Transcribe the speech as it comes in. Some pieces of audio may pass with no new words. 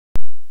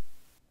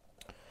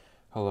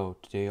Hello,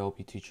 today I'll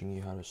be teaching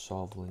you how to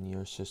solve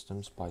linear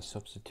systems by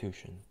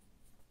substitution.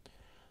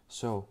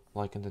 So,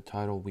 like in the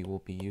title, we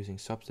will be using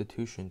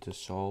substitution to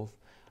solve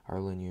our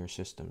linear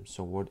system.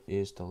 So what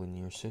is the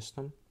linear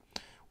system?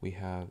 We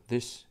have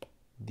these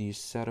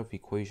set of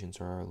equations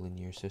are our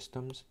linear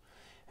systems,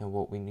 and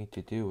what we need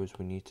to do is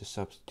we need to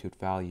substitute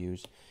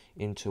values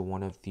into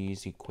one of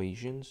these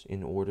equations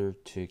in order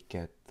to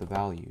get the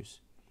values.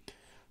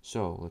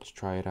 So let's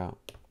try it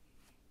out.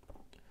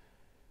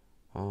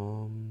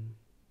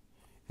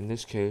 In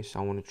this case,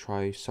 I want to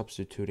try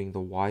substituting the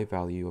y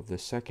value of the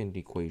second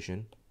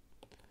equation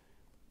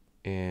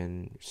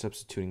and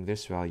substituting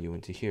this value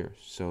into here.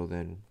 So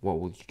then what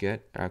will you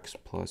get? X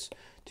plus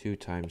 2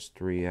 times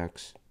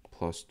 3x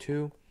plus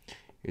 2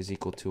 is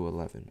equal to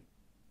 11.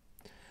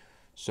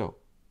 So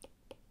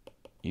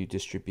you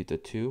distribute the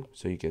 2,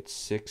 so you get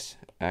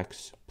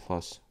 6x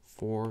plus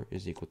 4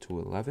 is equal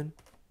to 11.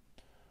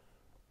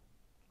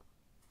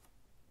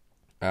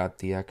 Add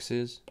the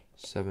x's.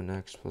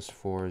 7x plus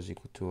 4 is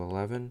equal to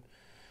 11.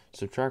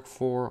 Subtract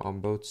 4 on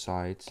both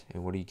sides,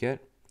 and what do you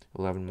get?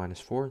 11 minus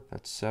 4,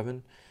 that's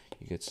 7.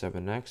 You get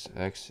 7x,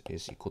 x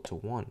is equal to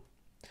 1.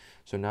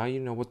 So now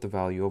you know what the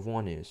value of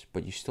 1 is,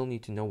 but you still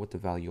need to know what the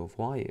value of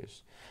y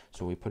is.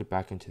 So we put it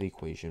back into the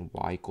equation,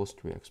 y equals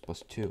 3x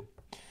plus 2.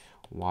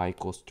 Y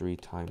equals 3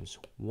 times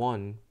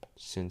 1,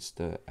 since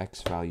the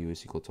x value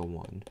is equal to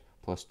 1,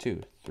 plus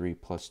 2. 3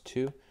 plus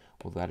 2,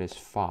 well that is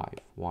 5.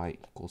 Y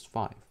equals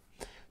 5.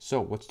 So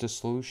what's the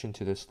solution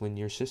to this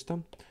linear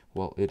system?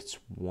 Well, it's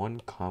 1,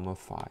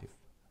 5.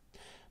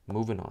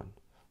 Moving on.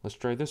 Let's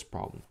try this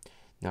problem.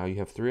 Now you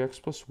have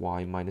 3x plus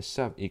y minus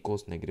 7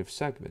 equals negative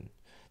 7.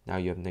 Now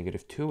you have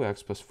negative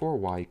 2x plus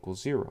 4y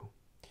equals 0.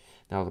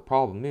 Now the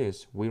problem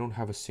is we don't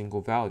have a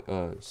single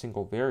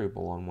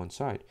variable on one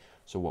side.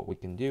 So what we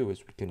can do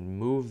is we can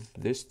move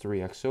this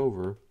 3x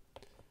over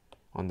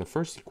on the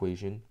first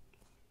equation,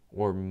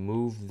 or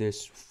move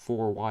this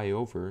 4y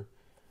over,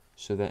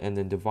 so that, and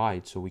then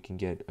divide so we can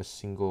get a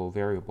single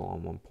variable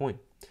on one point.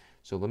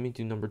 So let me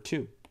do number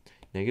 2.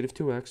 Negative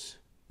 2x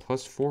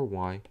plus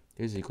 4y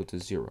is equal to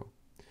 0.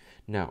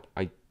 Now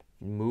I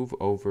move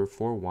over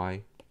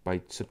 4y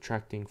by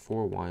subtracting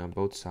 4y on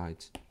both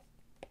sides,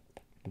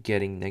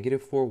 getting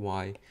negative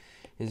 4y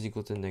is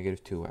equal to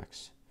negative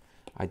 2x.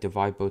 I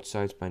divide both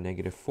sides by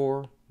negative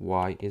 4,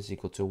 y is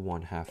equal to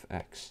 1/2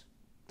 x.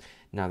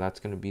 Now that's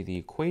going to be the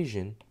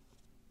equation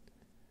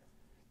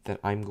that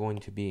I'm going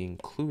to be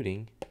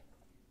including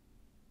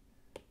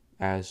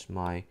as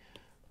my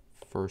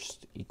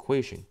first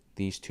equation.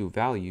 These two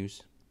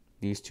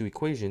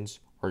equations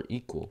are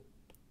equal.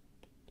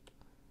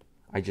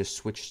 I just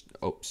switched,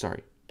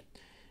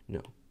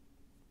 no,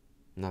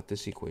 not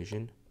this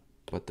equation,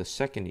 but the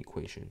second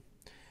equation.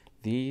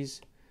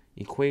 These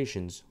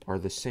equations are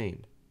the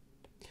same.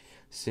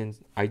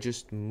 Since I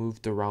just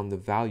moved around the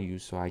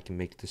values so I can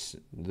make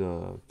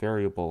the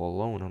variable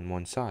alone on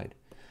one side.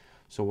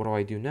 So what do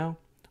I do now?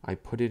 I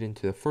put it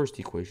into the first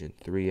equation,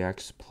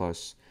 3x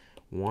plus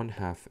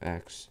 1/2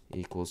 x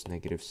equals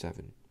negative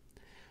 7.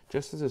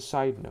 Just as a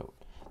side note,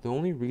 the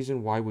only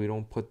reason why we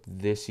don't put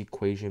this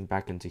equation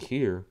back into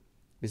here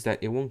is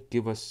that it won't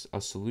give us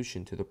a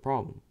solution to the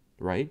problem,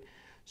 right?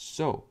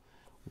 So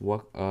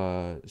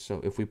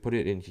if we put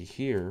it into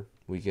here,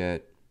 we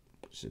get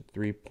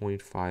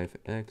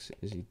 3.5x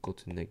is equal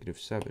to negative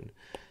 7.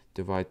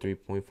 Divide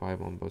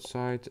 3.5 on both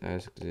sides,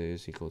 x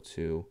is equal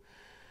to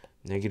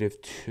negative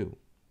 2,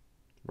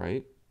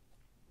 right?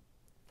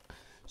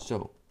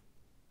 So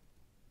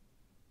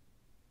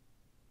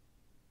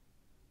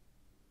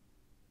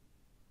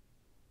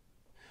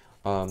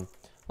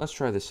let's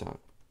try this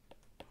out.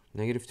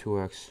 Negative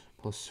 2x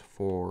plus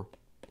 4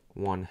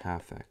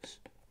 1/2 x,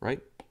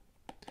 right?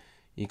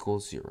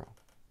 Equals 0.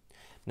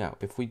 Now,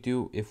 if we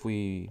do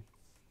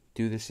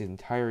this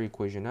entire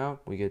equation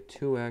out, we get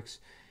 2x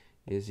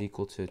is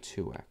equal to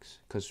 2x,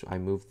 because I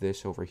moved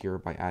this over here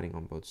by adding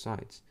on both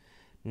sides.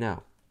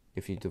 Now,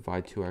 if you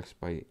divide 2x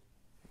by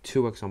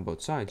 2x on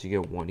both sides, you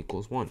get 1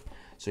 equals 1.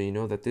 So you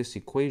know that this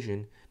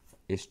equation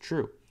is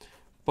true,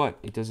 but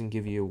it doesn't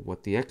give you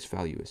what the x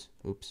value is.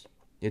 Oops.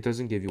 It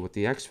doesn't give you what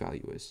the x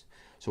value is.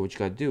 So what you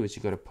got to do is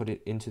you got to put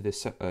it into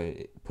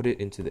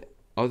the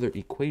other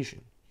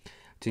equation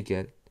to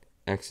get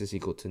x is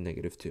equal to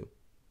negative 2.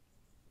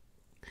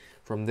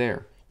 From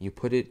there, you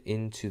put it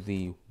into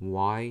the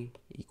y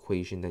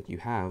equation that you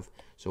have.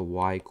 So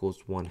y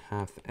equals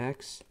 1/2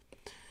 x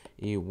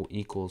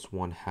equals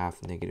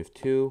 1/2 negative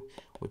 2,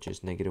 which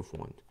is negative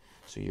 1.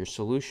 So your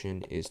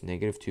solution is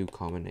negative 2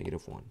 comma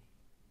negative 1.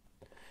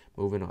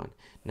 Moving on.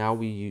 Now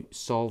we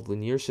solve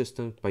linear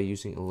systems by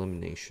using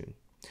elimination.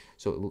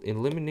 So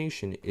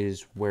elimination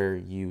is where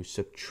you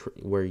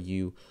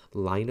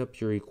line up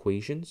your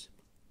equations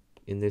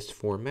in this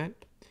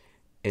format,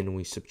 and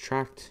we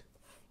subtract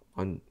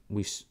on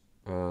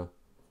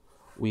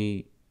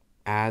we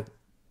add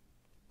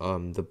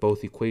the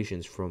both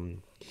equations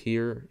from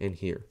here and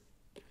here.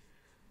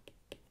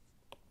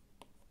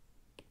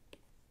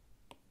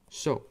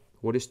 So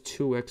what is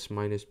 2x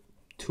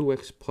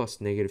plus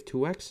negative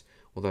 2x?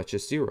 Well, that's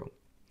just 0.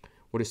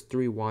 What is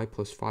 3y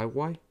plus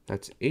 5y?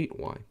 That's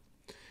 8y.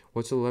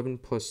 What's 11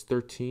 plus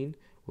 13?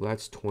 Well,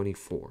 that's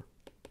 24.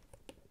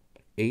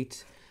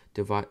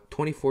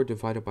 24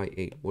 divided by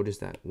 8. What is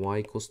that? Y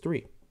equals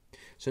 3.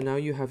 So now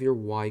you have your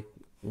y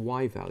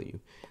value.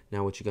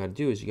 Now what you got to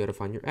do is you got to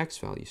find your x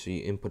value. So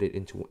you input it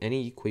into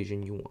any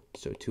equation you want.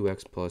 So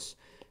 2x plus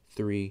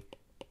 3,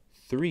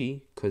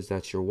 because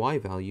that's your y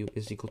value,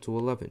 is equal to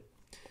 11.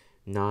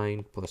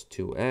 9 plus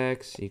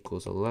 2x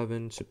equals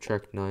 11.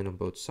 Subtract 9 on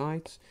both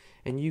sides,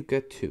 and you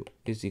get 2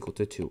 is equal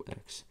to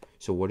 2x.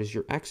 So what is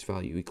your x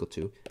value equal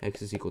to?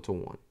 X is equal to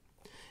 1.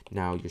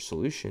 Now your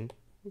solution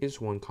is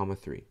 1,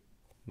 3.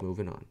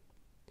 Moving on.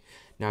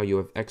 Now you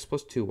have x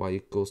plus 2y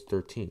equals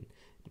 13.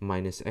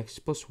 Minus x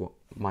plus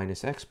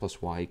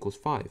y equals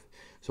 5.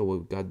 So what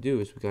we've got to do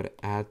is we've got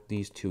to add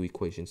these two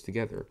equations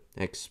together.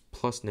 X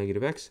plus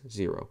negative x,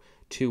 0.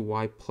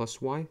 2y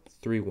plus y,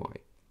 3y.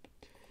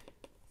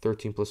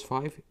 13 plus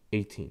 5,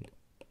 18.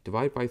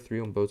 Divide by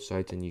 3 on both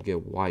sides and you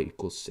get y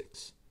equals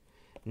 6.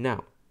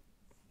 Now,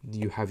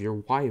 you have your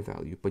y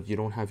value, but you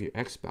don't have your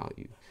x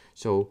value.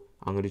 So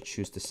I'm going to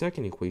choose the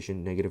second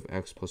equation, negative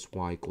x plus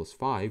y equals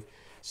 5.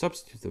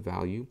 Substitute the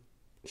value.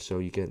 So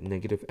you get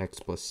negative x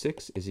plus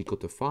 6 is equal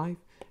to 5,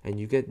 and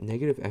you get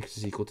negative x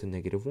is equal to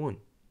negative 1.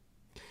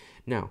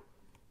 Now,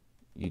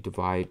 you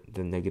divide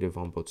the negative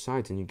on both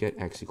sides, and you get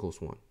x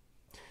equals 1.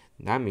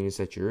 That means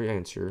that your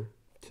answer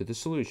to the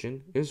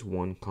solution is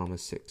 1,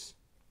 6.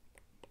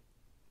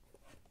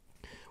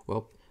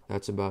 Well,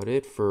 that's about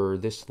it for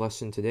this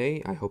lesson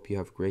today. I hope you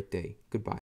have a great day. Goodbye.